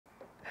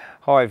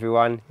Hi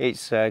everyone,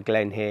 it's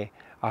Glenn here.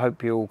 I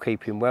hope you're all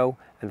keeping well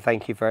and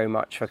thank you very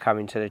much for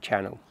coming to the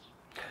channel.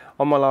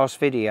 On my last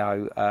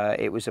video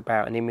it was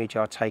about an image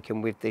I'd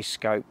taken with this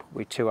scope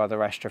with two other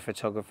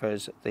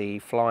astrophotographers, the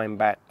Flying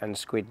Bat and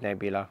Squid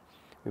Nebula.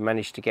 We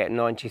managed to get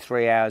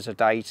 93 hours of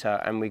data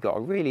and we got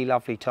a really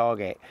lovely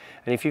target.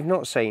 And if you've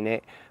not seen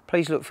it,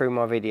 please look through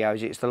my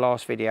videos. It's the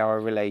last video I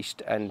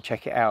released and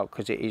check it out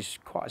because it is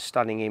quite a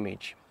stunning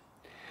image.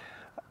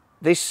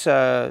 This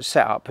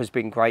setup has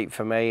been great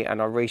for me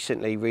and I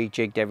recently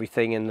rejigged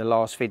everything, and the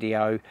last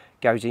video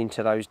goes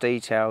into those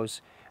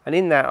details. And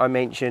in that I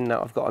mentioned that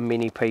I've got a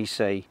mini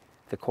PC,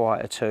 the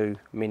Quieter 2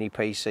 mini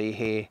PC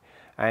here,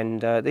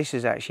 and this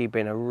has actually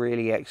been a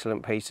really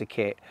excellent piece of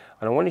kit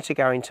and I wanted to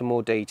go into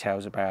more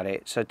details about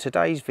it. So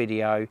today's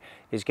video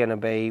is going to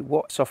be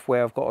what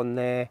software I've got on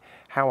there,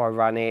 how I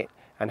run it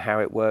and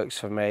how it works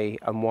for me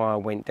and why I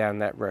went down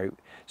that route.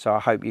 So I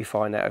hope you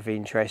find that of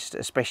interest,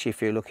 especially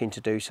if you're looking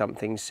to do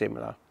something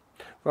similar.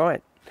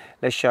 Right,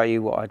 let's show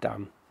you what I've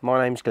done.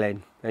 My name's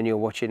Glenn and you're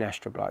watching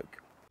Astrobloke.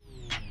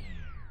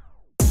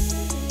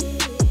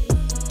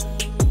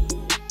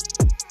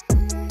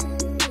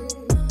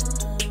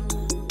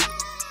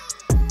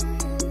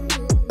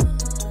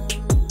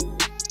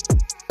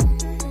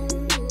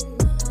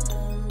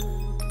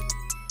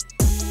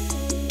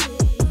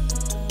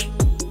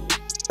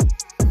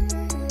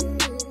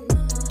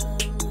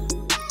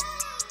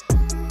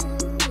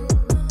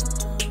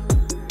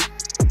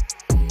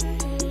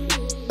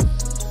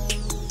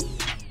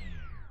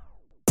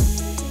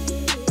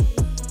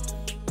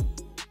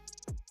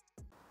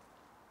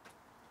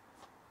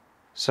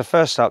 So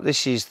first up,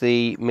 this is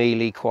the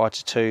MeLE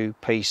Quieter 2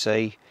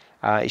 PC.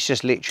 It's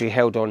just literally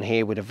held on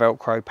here with a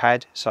Velcro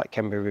pad so it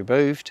can be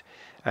removed.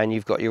 And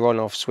you've got your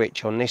on-off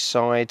switch on this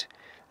side.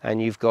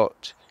 And you've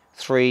got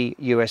three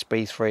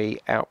USB 3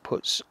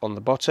 outputs on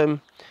the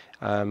bottom.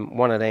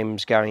 One of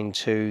them's going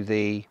to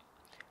the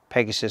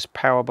Pegasus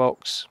power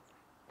box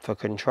for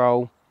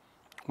control.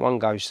 One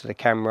goes to the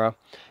camera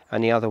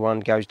and the other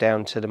one goes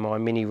down to my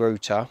mini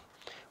router,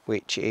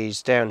 which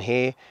is down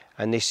here.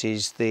 And this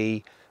is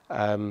the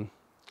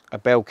a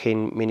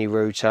Belkin mini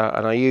router,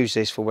 and I use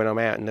this for when I'm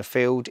out in the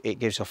field. It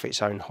gives off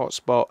its own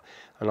hotspot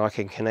and I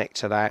can connect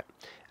to that,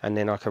 and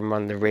then I can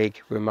run the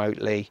rig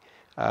remotely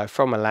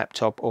from a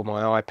laptop or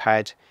my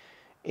iPad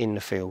in the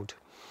field.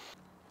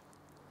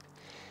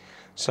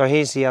 So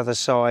here's the other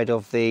side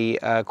of the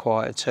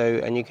Quieter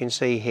 2, and you can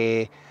see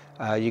here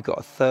you've got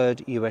a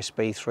third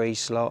USB 3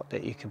 slot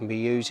that you can be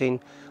using.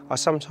 I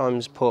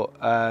sometimes put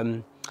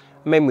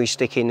memory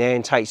stick in there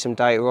and take some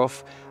data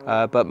off,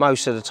 but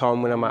most of the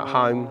time when I'm at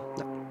home,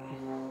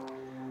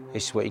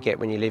 this is what you get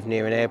when you live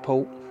near an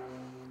airport.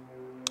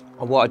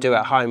 And what I do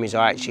at home is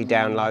I actually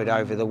download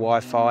over the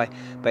Wi-Fi,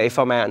 but if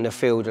I'm out in the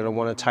field and I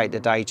want to take the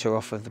data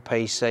off of the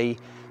PC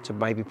to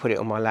maybe put it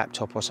on my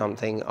laptop or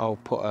something, I'll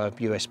put a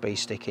USB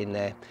stick in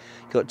there.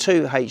 You've got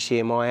two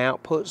HDMI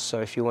outputs, so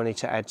if you wanted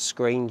to add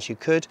screens you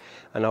could,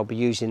 and I'll be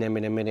using them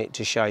in a minute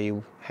to show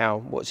you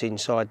what's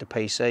inside the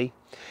PC.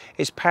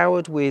 It's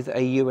powered with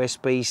a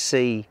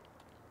USB-C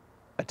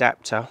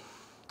adapter.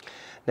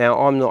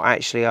 Now I'm not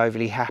actually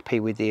overly happy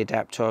with the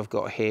adapter I've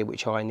got here,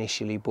 which I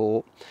initially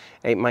bought.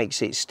 It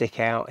makes it stick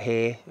out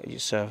here.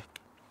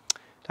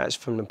 That's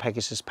from the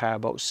Pegasus power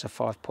box, a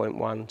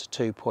 5.1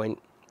 to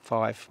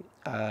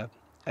 2.5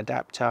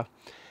 adapter.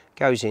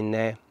 Goes in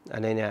there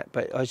and then that.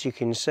 But as you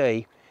can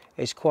see,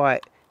 it's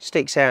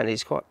sticks out and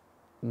it's quite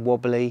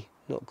wobbly,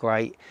 not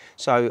great.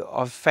 So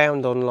I've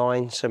found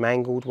online some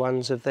angled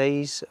ones of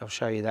these. I'll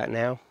show you that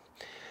now.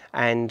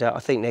 And I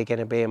think they're going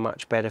to be a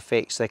much better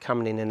fix. They're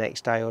coming in the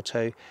next day or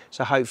two,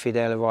 so hopefully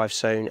they'll arrive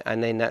soon,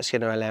 and then that's going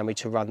to allow me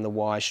to run the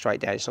wire straight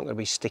down. It's not going to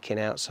be sticking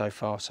out so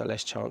far, so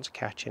less chance of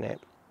catching it.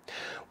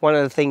 One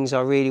of the things I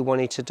really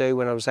wanted to do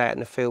when I was out in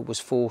the field was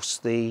force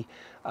the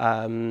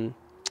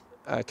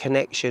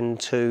connection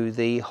to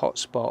the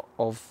hotspot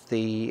of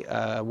the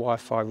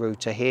Wi-Fi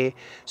router here,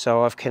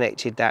 so I've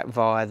connected that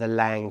via the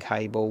LAN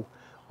cable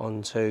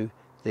onto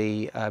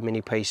the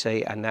mini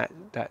PC, and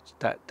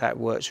that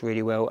works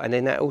really well. And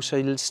then that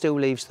also still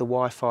leaves the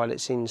Wi-Fi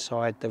that's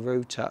inside the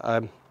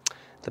router,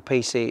 the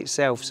PC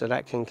itself, so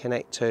that can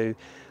connect to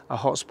a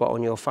hotspot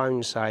on your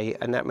phone, say,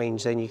 and that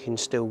means then you can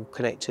still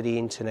connect to the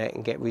internet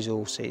and get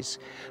resources.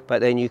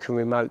 But then you can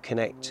remote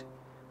connect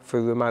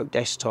through remote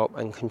desktop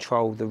and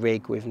control the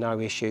rig with no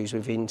issues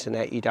with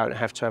internet. You don't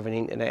have to have an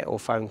internet or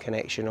phone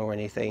connection or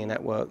anything, and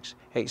that works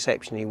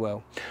exceptionally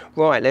well.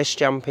 Right, let's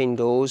jump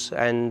indoors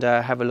and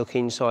have a look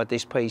inside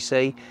this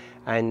PC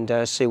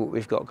and see what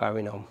we've got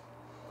going on.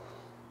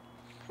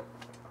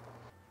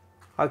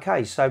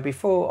 Okay, so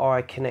before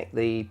I connect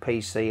the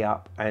PC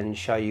up and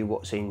show you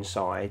what's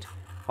inside,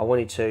 I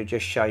wanted to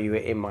just show you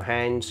it in my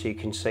hand so you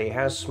can see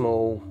how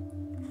small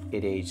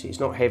it is. It's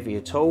not heavy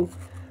at all.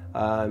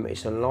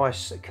 It's a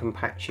nice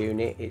compact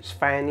unit. It's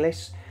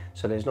fanless,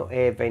 so there's not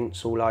air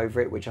vents all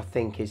over it, which I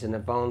think is an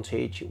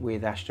advantage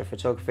with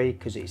astrophotography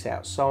because it's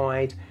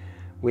outside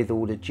with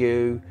all the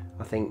dew.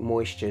 I think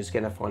moisture is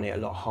going to find it a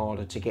lot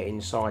harder to get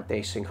inside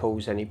this and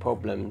cause any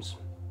problems.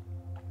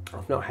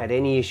 I've not had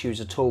any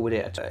issues at all with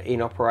it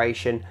in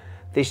operation.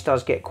 This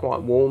does get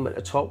quite warm at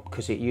the top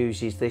because it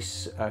uses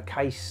this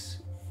case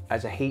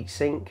as a heat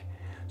sink.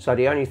 So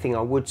the only thing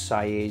I would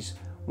say is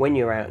when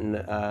you're out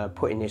and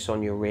putting this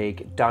on your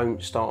rig,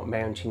 don't start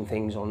mounting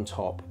things on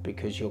top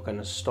because you're going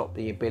to stop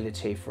the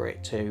ability for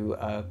it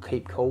to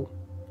keep cool,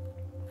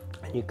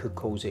 and you could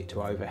cause it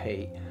to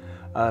overheat.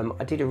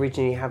 I did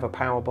originally have a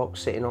power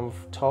box sitting on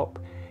top.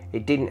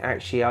 It didn't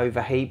actually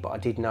overheat, but I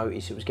did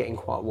notice it was getting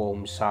quite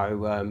warm,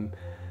 so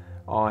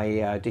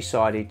I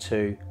decided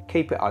to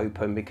keep it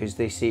open because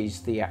this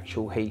is the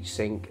actual heat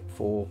sink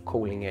for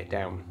cooling it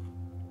down.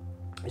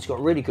 It's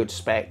got really good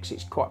specs,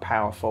 it's quite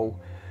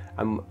powerful,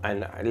 and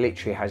it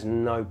literally has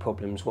no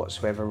problems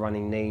whatsoever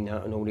running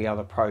Nina and all the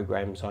other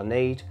programs I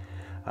need.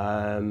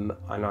 And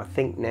I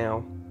think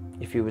now,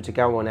 if you were to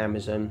go on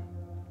Amazon,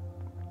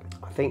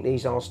 I think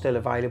these are still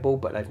available,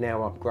 but they've now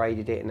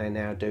upgraded it and they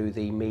now do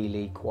the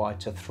MeLE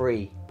Quieter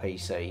 3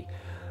 PC.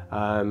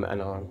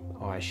 And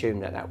I assume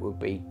that that will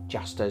be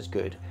just as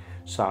good.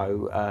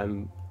 So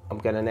I'm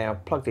going to now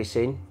plug this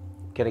in,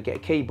 going to get a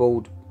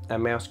keyboard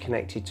and mouse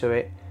connected to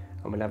it,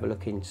 and we'll have a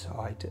look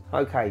inside.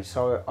 Okay,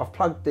 so I've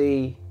plugged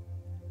the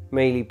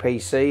MeLE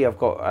PC, I've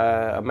got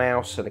a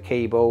mouse and a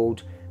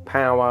keyboard,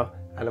 power,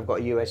 and I've got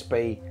a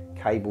USB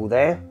cable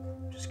there.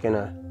 Just going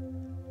to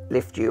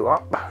lift you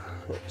up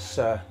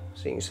so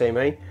you can see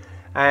me,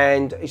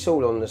 and it's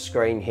all on the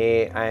screen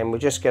here, and we're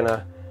just going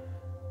to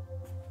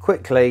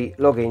quickly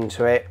log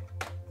into it,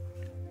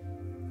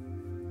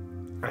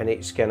 and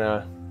it's going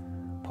to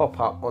pop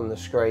up on the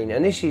screen.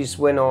 And this is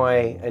when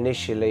I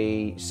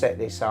initially set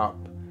this up.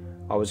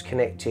 I was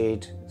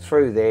connected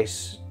through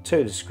this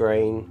to the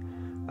screen,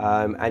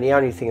 and the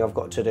only thing I've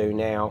got to do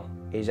now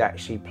is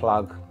actually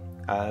plug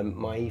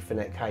my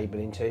Ethernet cable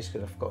into this,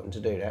 because I've forgotten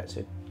to do that,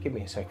 so give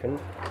me a second.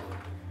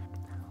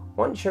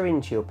 Once you're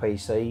into your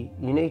PC,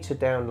 you need to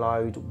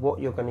download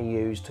what you're going to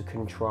use to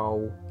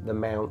control the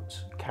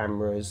mount,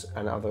 cameras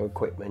and other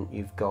equipment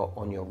you've got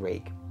on your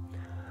rig.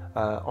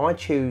 I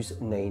choose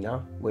Nina,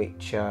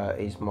 which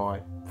is my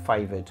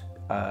favoured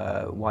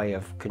way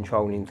of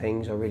controlling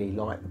things. I really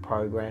like the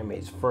program,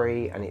 it's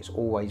free and it's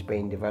always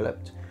been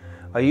developed.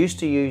 I used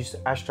to use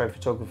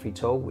Astrophotography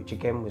tool, which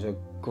again was a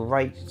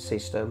great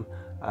system,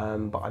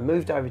 but I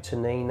moved over to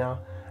Nina,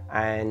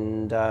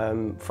 and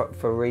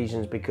for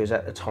reasons because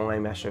at the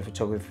time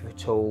Astrophotography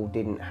tool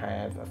didn't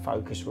have a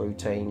focus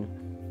routine.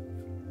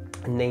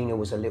 Nina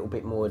was a little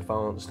bit more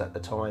advanced at the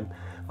time.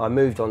 I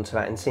moved on to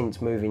that, and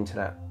since moving to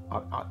that,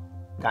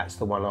 that's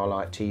the one I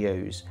like to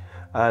use.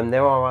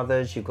 There are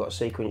others. You've got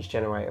Sequence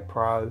Generator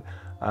Pro.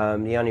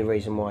 The only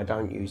reason why I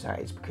don't use that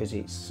is because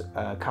it's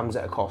comes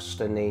at a cost,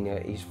 and Nina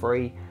is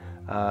free.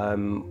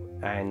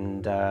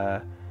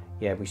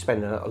 Yeah, we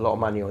spend a lot of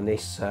money on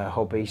this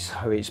hobby,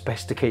 so it's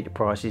best to keep the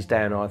prices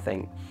down, I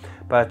think.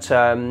 But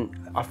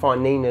I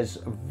find Nina's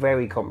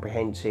very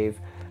comprehensive,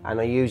 and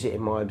I use it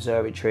in my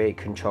observatory. It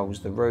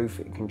controls the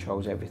roof, it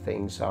controls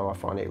everything, so I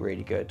find it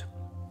really good.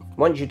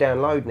 Once you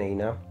download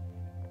Nina,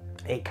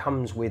 it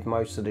comes with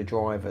most of the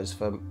drivers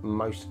for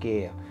most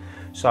gear,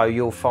 so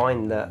you'll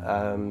find that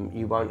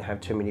you won't have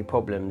too many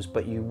problems,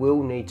 but you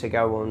will need to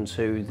go on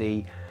to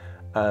the,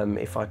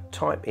 if I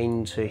type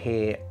into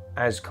here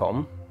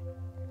ASCOM,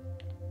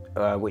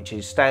 which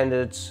is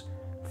Standards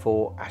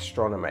for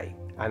Astronomy,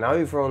 and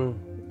over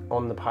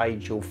on the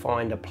page you'll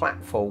find a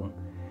platform,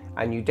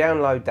 and you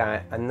download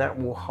that, and that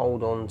will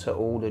hold on to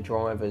all the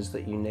drivers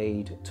that you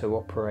need to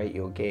operate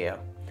your gear.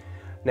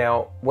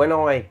 Now when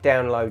I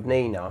download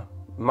Nina,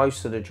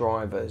 most of the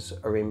drivers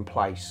are in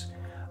place,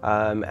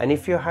 and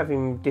if you're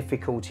having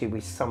difficulty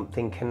with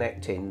something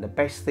connecting, the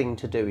best thing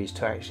to do is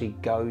to actually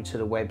go to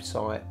the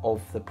website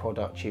of the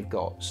product you've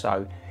got.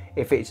 So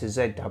if it's a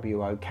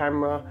ZWO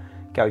camera,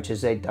 go to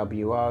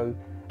ZWO,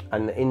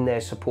 and in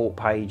their support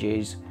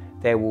pages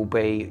there will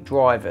be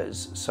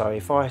drivers. So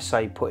if I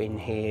say put in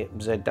here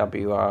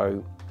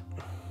ZWO,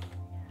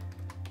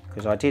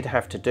 because I did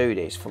have to do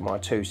this for my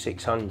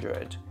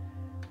 2600,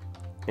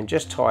 and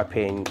just type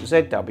in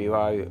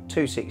ZWO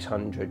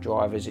 2600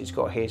 drivers, it's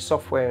got here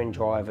software and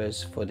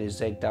drivers for the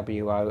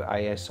ZWO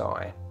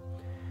ASI.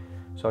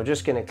 So I'm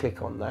just going to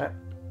click on that,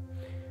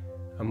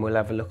 and we'll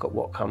have a look at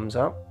what comes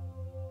up.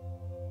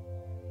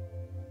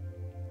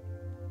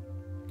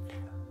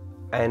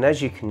 And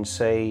as you can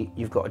see,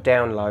 you've got a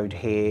download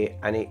here,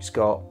 and it's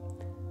got,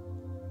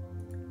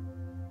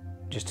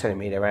 just telling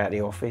me they're out of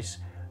the office,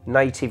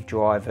 native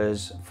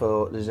drivers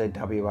for the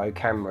ZWO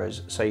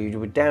cameras. So you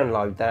would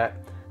download that,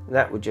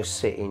 that would just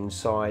sit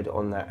inside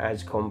on that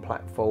ASCOM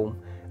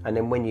platform, and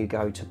then when you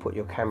go to put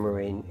your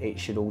camera in, it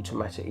should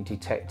automatically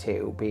detect it.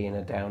 It will be in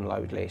a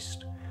download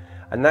list,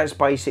 and that's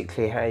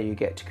basically how you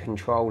get to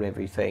control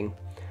everything.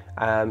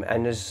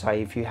 And as I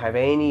say, if you have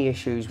any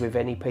issues with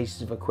any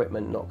pieces of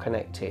equipment not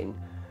connecting,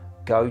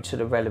 go to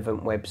the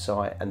relevant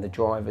website and the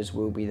drivers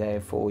will be there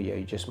for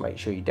you. Just make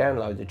sure you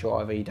download the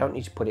driver. You don't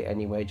need to put it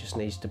anywhere, it just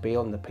needs to be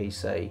on the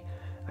PC,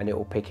 and it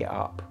will pick it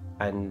up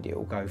and it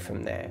will go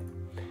from there.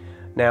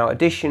 Now,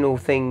 additional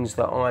things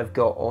that I've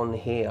got on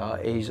here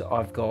is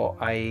I've got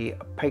a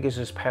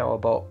Pegasus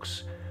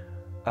Powerbox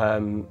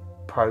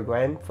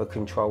program for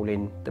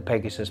controlling the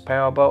Pegasus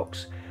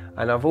Powerbox,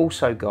 and I've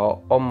also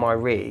got on my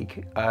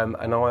rig an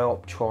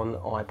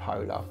Ioptron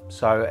iPolar.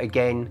 So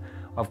again,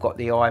 I've got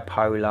the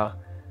iPolar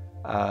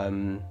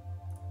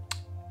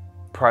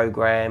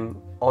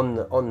program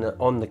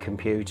on the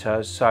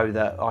computer so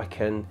that I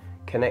can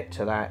connect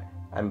to that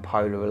and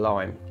polar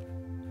align.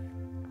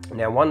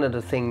 Now, one of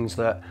the things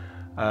that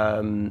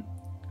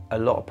a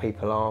lot of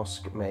people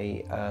ask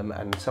me,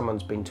 and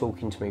someone's been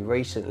talking to me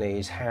recently,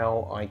 is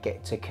how I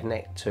get to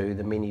connect to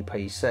the mini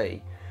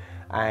PC.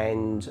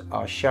 And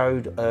I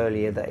showed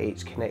earlier that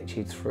it's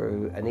connected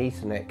through an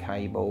Ethernet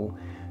cable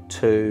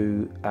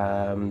to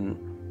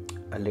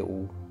a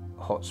little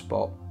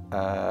hotspot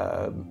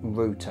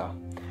router.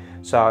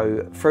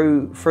 So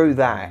through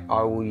that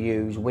I will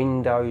use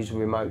Windows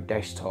Remote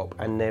Desktop,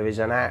 and there is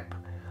an app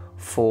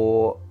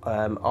for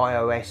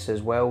iOS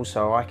as well,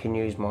 so I can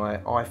use my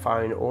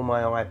iPhone or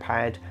my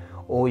iPad,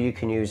 or you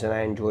can use an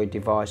Android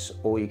device,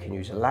 or you can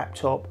use a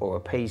laptop or a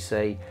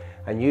PC,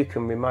 and you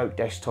can remote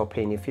desktop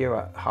in if you're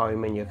at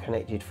home and you're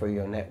connected through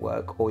your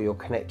network, or you're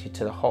connected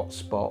to the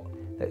hotspot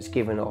that's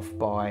given off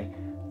by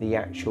the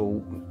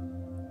actual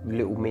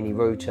little mini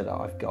router that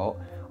I've got.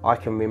 I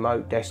can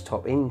remote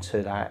desktop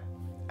into that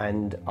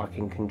and I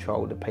can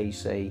control the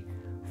PC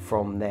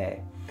from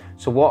there.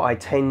 So what I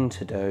tend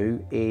to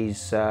do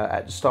is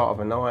at the start of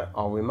a night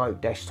I'll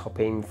remote desktop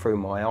in through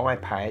my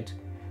iPad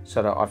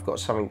so that I've got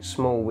something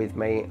small with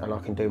me and I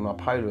can do my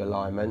polar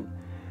alignment,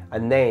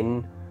 and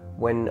then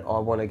when I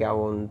want to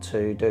go on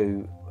to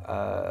do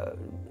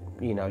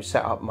you know,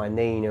 set up my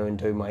Nina and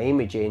do my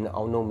imaging,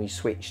 I'll normally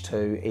switch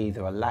to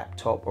either a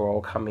laptop or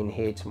I'll come in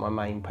here to my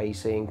main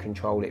PC and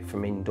control it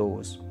from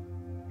indoors.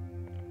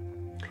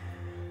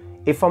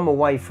 If I'm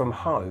away from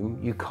home,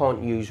 you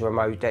can't use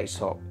remote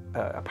desktop.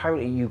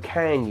 Apparently you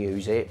can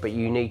use it, but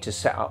you need to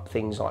set up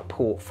things like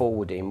port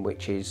forwarding,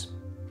 which is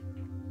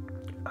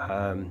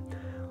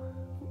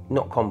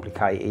not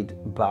complicated,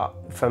 but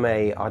for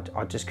me,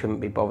 I just couldn't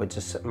be bothered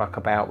to muck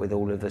about with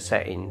all of the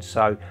settings.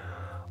 So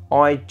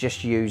I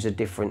just use a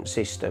different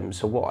system.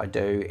 So what I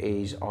do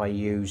is I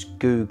use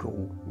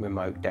Google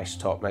Remote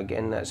Desktop.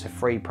 Again, that's a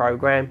free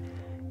program.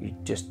 You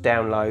just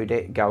download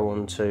it, go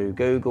on to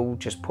Google,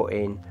 just put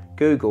in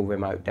Google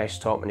Remote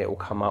Desktop and it will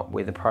come up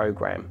with a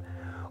program.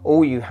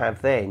 All you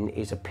have then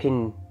is a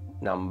PIN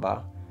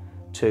number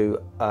to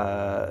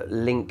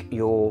link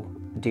your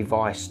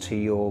device to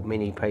your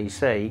mini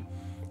PC,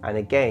 and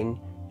again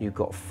you've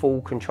got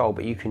full control.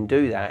 But you can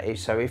do that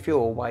so if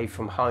you're away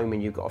from home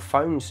and you've got a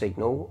phone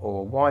signal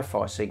or a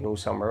Wi-Fi signal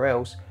somewhere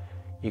else,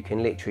 you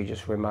can literally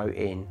just remote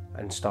in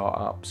and start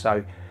up.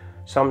 So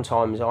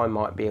sometimes I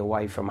might be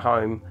away from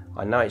home,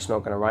 I know it's not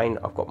going to rain,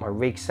 I've got my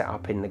rig set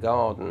up in the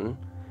garden.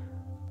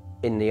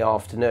 In the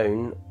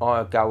afternoon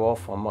I go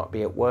off, I might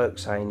be at work,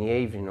 say in the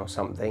evening or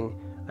something,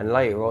 and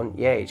later on,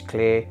 yeah, it's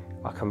clear,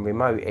 I can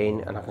remote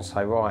in and I can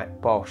say,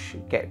 right, bosh,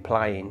 get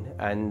playing,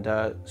 and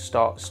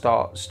start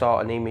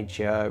an image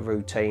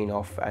routine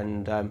off.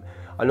 And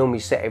I normally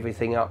set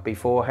everything up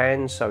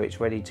beforehand so it's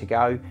ready to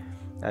go,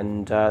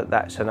 and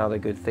that's another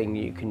good thing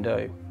you can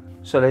do.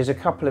 So there's a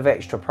couple of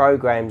extra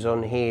programs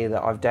on here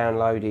that I've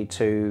downloaded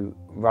to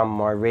run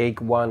my rig.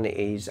 One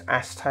is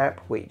Astap,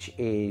 which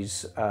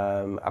is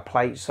a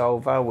plate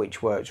solver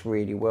which works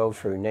really well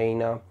through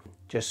Nina.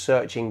 Just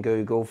search in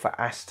Google for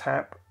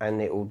Astap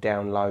and it will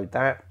download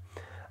that,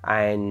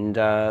 and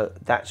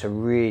that's a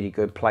really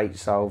good plate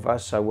solver,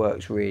 so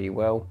works really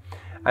well.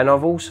 And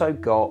I've also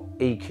got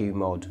EQ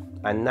Mod,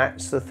 and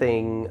that's the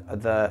thing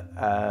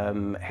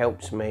that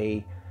helps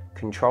me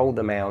control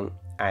the mount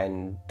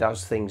and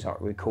does things like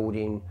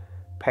recording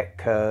pet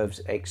curves,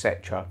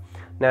 etc.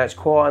 Now, it's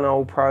quite an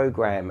old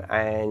program,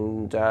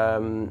 and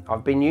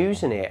I've been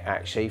using it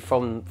actually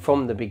from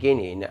the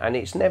beginning, and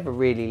it's never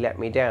really let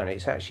me down.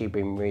 It's actually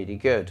been really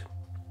good.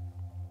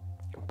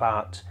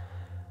 But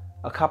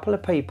a couple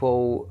of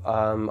people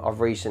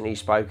I've recently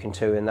spoken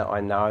to and that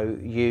I know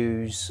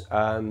use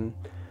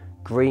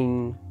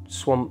Green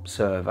Swamp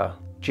Server,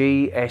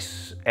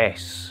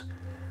 GSS.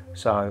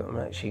 So I'm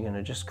actually going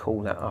to just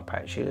call that up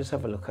actually. Let's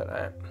have a look at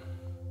that.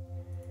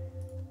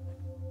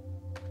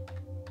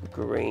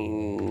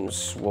 Green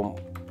Swamp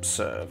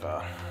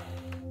Server.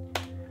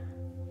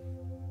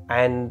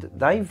 And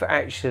they've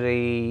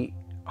actually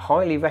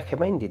highly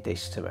recommended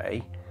this to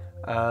me.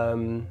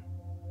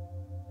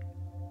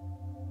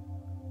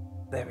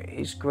 There it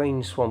is,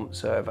 Green Swamp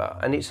Server,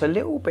 and it's a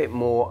little bit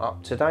more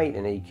up to date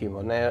than EQ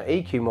Mod. Now,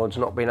 EQ Mod's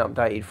not been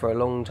updated for a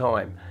long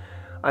time,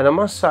 and I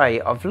must say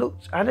I've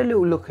had a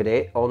little look at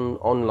it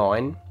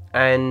online,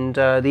 and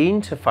the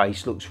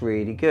interface looks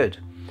really good.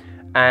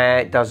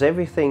 It does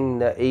everything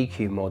that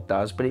EQ Mod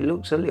does, but it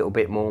looks a little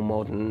bit more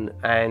modern,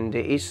 and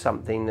it is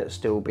something that's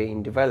still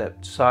being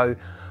developed. So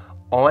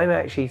I'm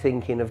actually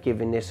thinking of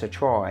giving this a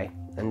try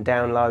and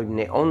downloading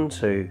it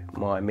onto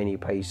my mini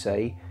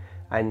PC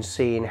and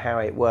seeing how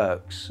it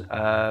works.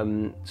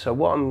 So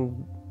what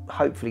I'm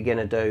hopefully going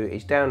to do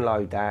is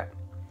download that,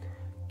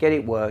 get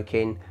it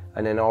working,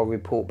 and then I'll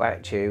report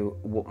back to you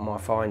what my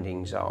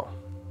findings are.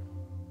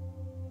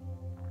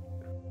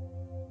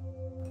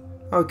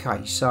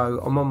 Okay,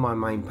 so I'm on my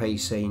main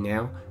PC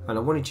now, and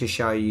I wanted to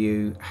show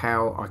you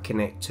how I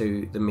connect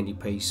to the mini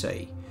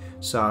PC.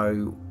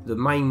 So the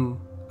main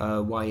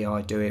way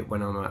I do it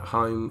when I'm at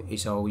home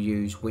is I'll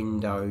use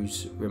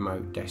Windows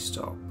Remote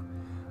Desktop,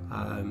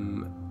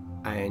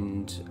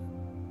 and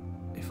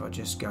if I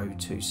just go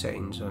to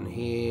settings on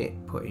here,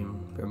 put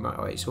in remote,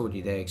 oh, it's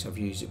already there because I've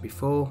used it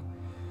before.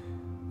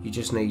 You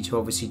just need to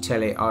obviously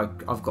tell it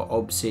I've got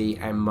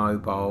OBSI and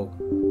mobile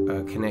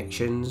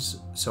connections,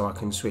 so I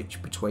can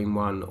switch between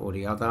one or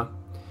the other.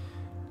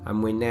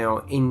 And we're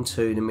now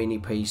into the mini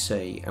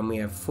PC, and we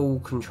have full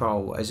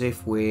control as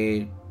if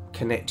we're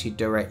connected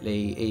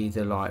directly,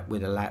 either like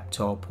with a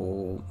laptop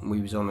or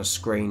we was on a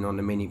screen on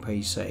the mini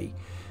PC.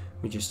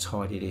 We just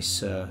tidy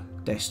this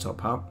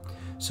desktop up.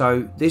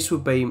 So this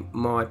would be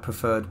my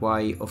preferred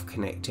way of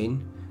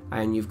connecting,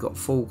 and you've got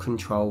full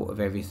control of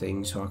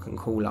everything. So I can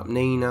call up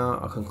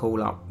Nina, I can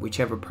call up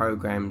whichever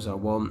programs I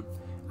want,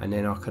 and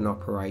then I can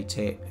operate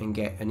it and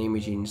get an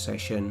imaging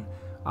session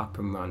up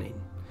and running.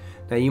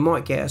 Now you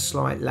might get a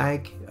slight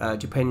lag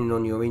depending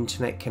on your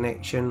internet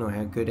connection or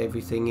how good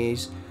everything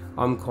is.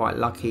 I'm quite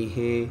lucky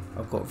here,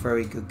 I've got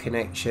very good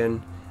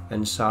connection,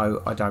 and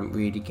so I don't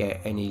really get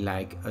any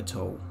lag at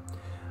all.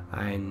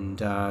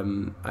 And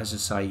as I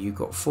say, you've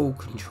got full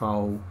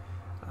control,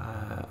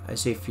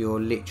 as if you're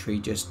literally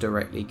just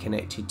directly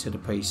connected to the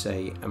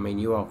PC. I mean,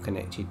 you are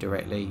connected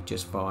directly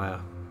just via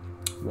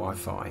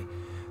Wi-Fi.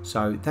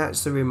 So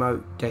that's the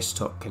remote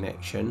desktop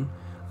connection.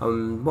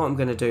 What I'm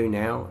going to do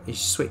now is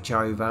switch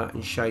over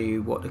and show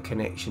you what the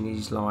connection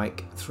is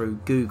like through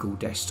Google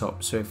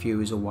Desktop, so if you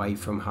was away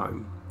from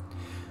home.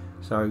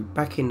 So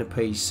back in the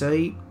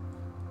PC,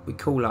 we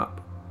call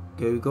up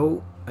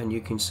Google, and you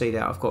can see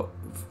that I've got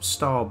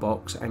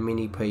Starbox and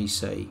Mini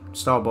PC.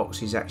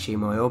 Starbox is actually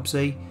my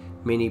OBSI,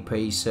 Mini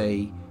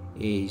PC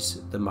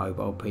is the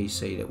mobile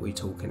PC that we're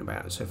talking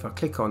about. So if I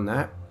click on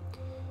that,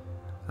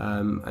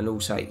 and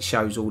also it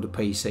shows all the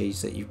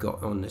PCs that you've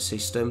got on the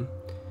system,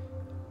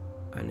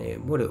 and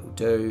then what it will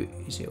do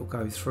is it will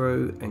go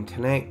through and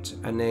connect,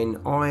 and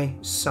then I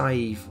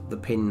save the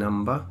PIN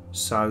number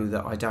so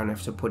that I don't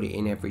have to put it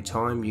in every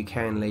time. You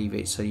can leave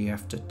it so you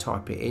have to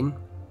type it in.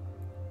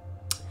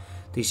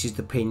 This is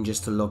the PIN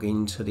just to log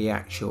into the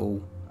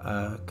actual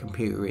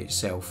computer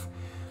itself.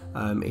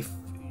 If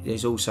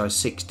there's also a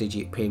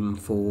 6-digit PIN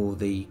for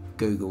the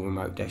Google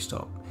Remote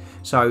Desktop.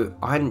 So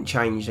I hadn't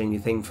changed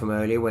anything from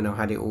earlier when I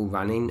had it all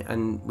running,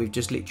 and we've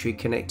just literally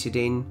connected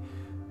in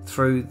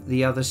through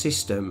the other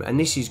system. And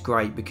this is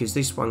great because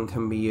this one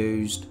can be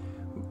used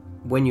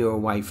when you're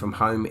away from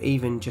home,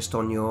 even just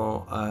on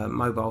your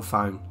mobile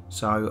phone.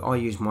 So I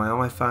use my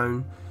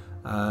iPhone.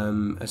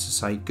 As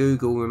I say,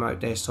 Google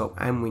Remote Desktop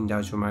and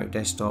Windows Remote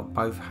Desktop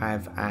both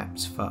have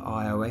apps for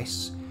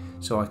iOS,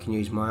 so I can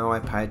use my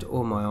iPad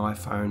or my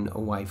iPhone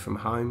away from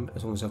home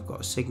as long as I've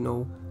got a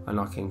signal, and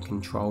I can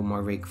control my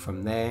rig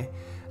from there.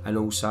 And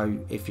also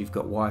if you've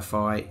got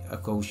Wi-Fi,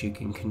 of course you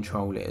can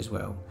control it as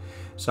well.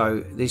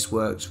 So this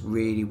works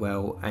really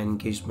well and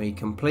gives me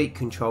complete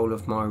control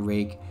of my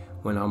rig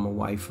when I'm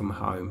away from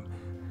home.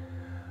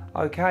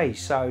 Okay,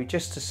 so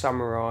just to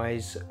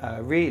summarise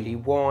really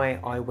why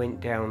I went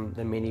down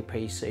the mini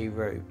PC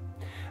route,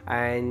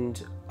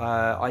 and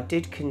I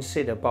did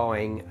consider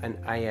buying an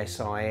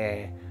ASI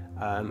Air,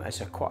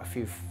 as quite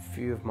a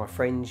few of my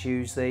friends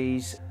use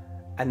these,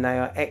 and they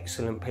are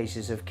excellent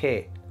pieces of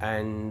kit,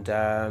 and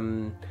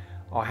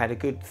I had a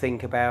good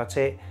think about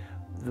it.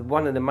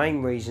 One of the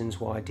main reasons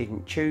why I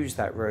didn't choose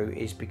that route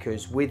is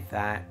because with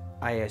that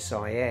ASI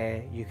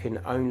Air you can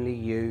only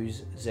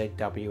use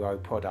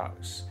ZWO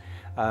products.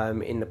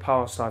 In the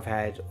past I've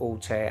had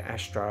Altair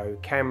Astro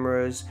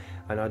cameras,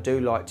 and I do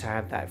like to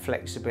have that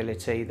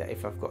flexibility that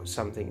if I've got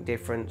something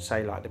different,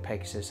 say like the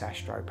Pegasus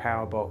Astro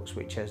power box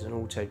which has an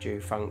auto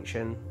dew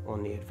function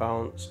on the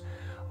Advance,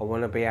 I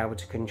want to be able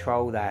to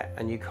control that,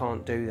 and you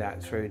can't do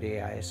that through the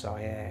ASI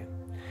Air.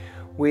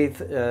 With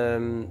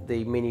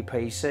the mini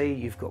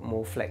PC you've got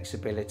more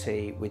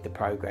flexibility with the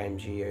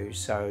programs you use,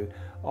 so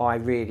I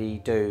really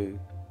do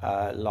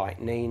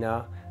like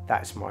Nina.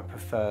 That's my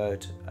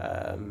preferred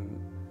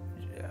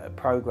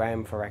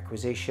program for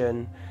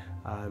acquisition.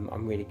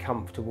 I'm really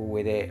comfortable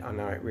with it, I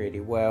know it really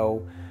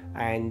well,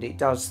 and it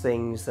does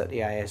things that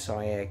the ASI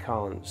Air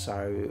can't.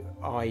 So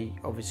I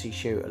obviously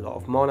shoot a lot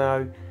of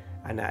mono,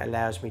 and that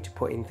allows me to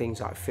put in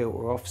things like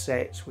filter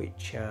offsets,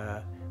 which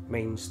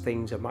means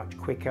things are much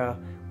quicker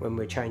when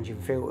we're changing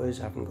filters.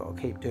 I haven't got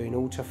to keep doing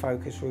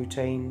autofocus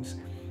routines.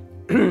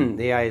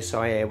 The ASI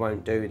Air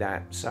won't do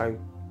that, so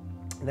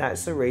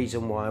that's the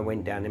reason why I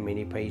went down the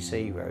mini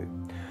PC route.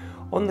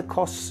 On the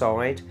cost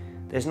side,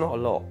 there's not a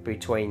lot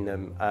between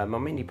them. My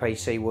mini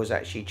PC was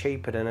actually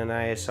cheaper than an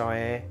ASI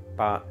Air,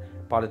 but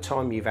by the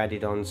time you've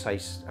added on, say,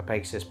 a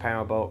Pegasus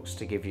power box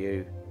to give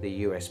you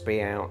the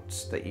USB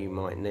outs that you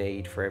might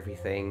need for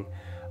everything,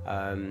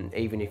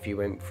 even if you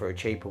went for a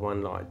cheaper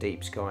one like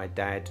Deep Sky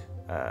DAD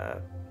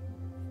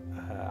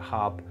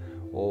hub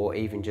or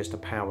even just a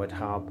powered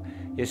hub,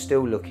 you're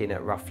still looking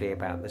at roughly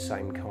about the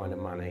same kind of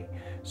money.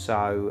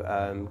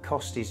 So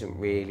cost isn't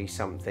really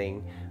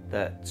something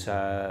that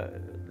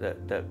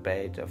that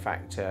beared a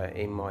factor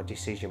in my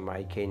decision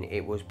making.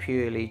 It was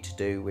purely to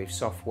do with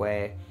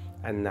software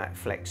and that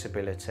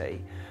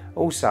flexibility.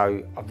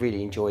 Also, I've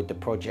really enjoyed the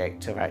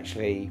project of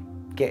actually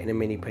getting a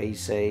mini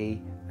PC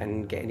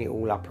and getting it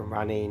all up and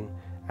running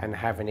and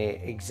having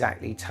it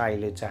exactly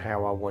tailored to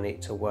how I want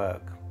it to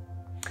work.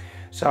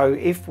 So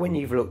if when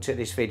you've looked at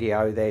this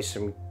video there's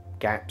some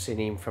gaps in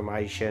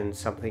information,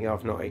 something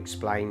I've not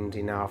explained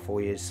enough,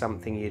 or there's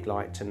something you'd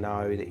like to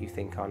know that you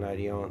think I know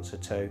the answer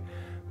to,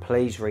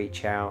 please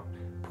reach out,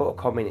 put a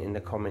comment in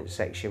the comment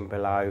section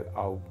below.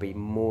 I'll be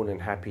more than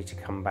happy to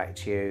come back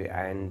to you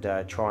and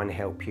try and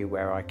help you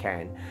where I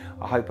can.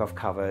 I hope I've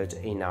covered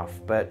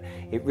enough, but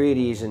it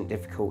really isn't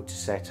difficult to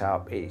set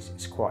up.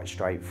 It's quite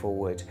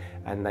straightforward,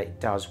 and it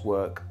does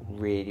work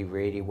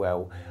really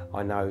well.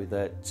 I know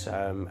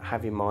that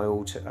having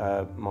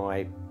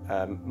my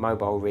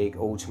mobile rig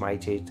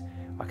automated,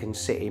 I can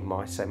sit in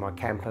my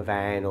camper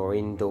van or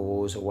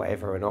indoors or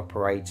whatever and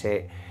operate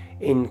it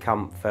in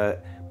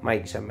comfort.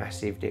 Makes a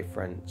massive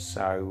difference.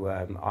 So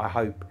I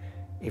hope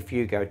if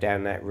you go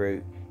down that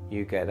route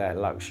you get that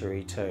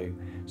luxury too.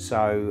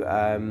 So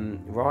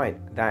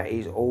right, that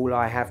is all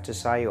I have to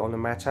say on the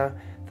matter.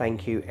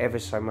 Thank you ever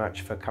so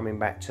much for coming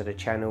back to the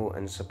channel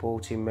and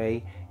supporting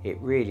me. It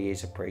really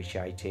is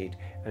appreciated,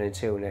 and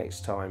until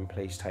next time,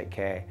 please take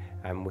care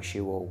and wish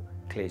you all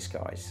clear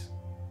skies.